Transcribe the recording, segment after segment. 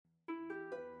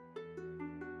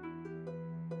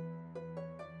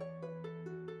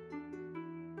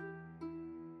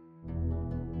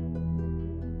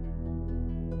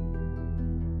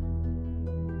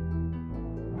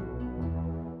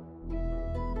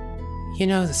You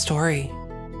know the story,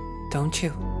 don't you?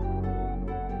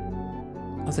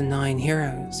 Of the 9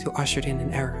 heroes who ushered in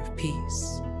an era of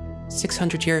peace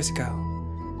 600 years ago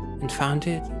and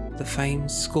founded the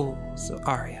famed schools of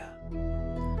Aria.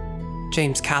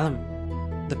 James Callum,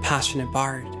 the passionate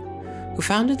bard who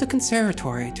founded the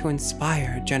conservatory to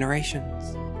inspire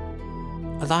generations.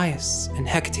 Elias and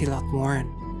Hecate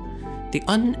Lothmoran, the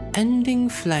unending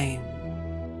flame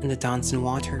and the dancing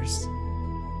waters,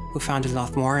 who founded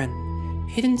Lothmoran,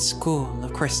 hidden school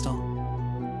of crystal.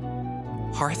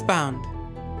 Hearthbound,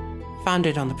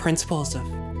 founded on the principles of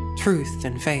truth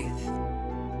and faith,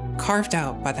 carved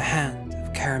out by the hand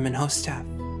of Karaman Hostaf,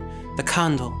 the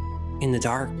candle in the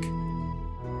dark.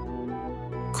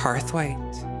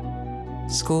 Carthwaite,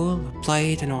 school of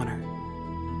blade and honor,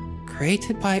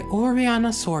 created by Oriana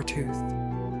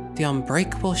Soretooth, the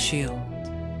unbreakable shield.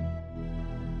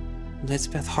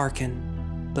 Elizabeth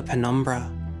Harkin, the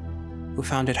penumbra, who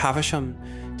founded Havisham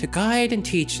to guide and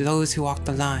teach those who walk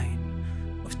the line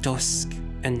of dusk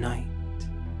and night.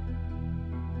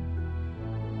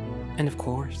 And of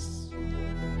course,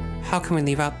 how can we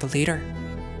leave out the leader?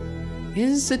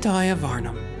 Izadiah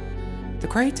Varnum, the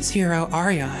greatest hero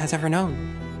Aria has ever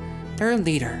known, their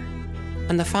leader,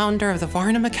 and the founder of the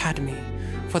Varnum Academy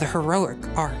for the heroic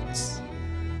arts.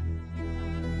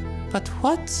 But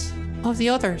what of the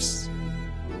others?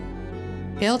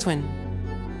 Ealdwin,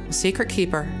 the secret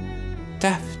keeper,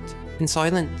 deft and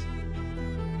silent,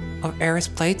 of Eris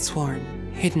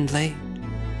Bladesworn, hidden blade,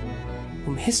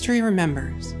 whom history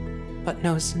remembers but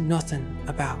knows nothing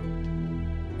about.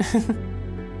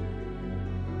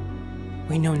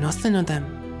 We know nothing of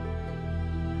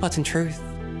them, but in truth,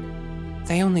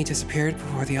 they only disappeared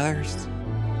before the others.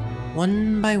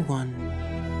 One by one,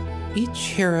 each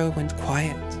hero went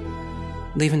quiet,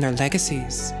 leaving their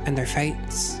legacies and their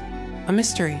fates a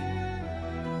mystery.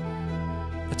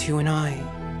 But you and I,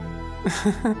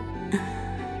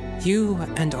 you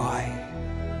and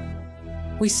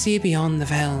I, we see beyond the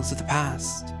veils of the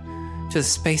past, to the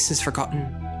spaces forgotten,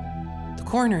 the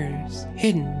corners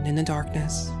hidden in the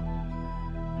darkness.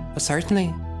 But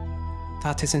certainly,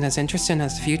 that isn't as interesting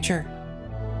as the future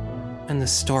and the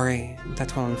story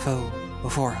that will unfold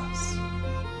before us.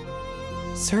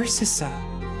 Sir Sissa,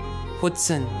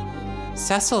 Hudson,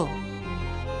 Cecil,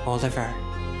 Oliver,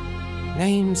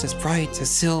 names as bright as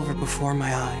silver before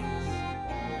my eyes.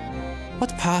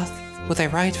 What path will they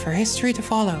write for history to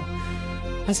follow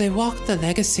as they walk the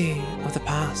legacy of the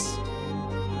past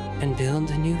and build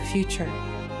a new future?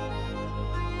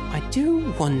 I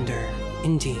do wonder,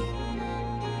 indeed.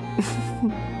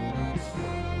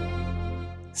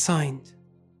 Signed,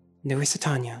 Louis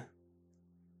Satanya,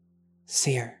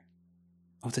 Seer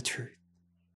of the Truth.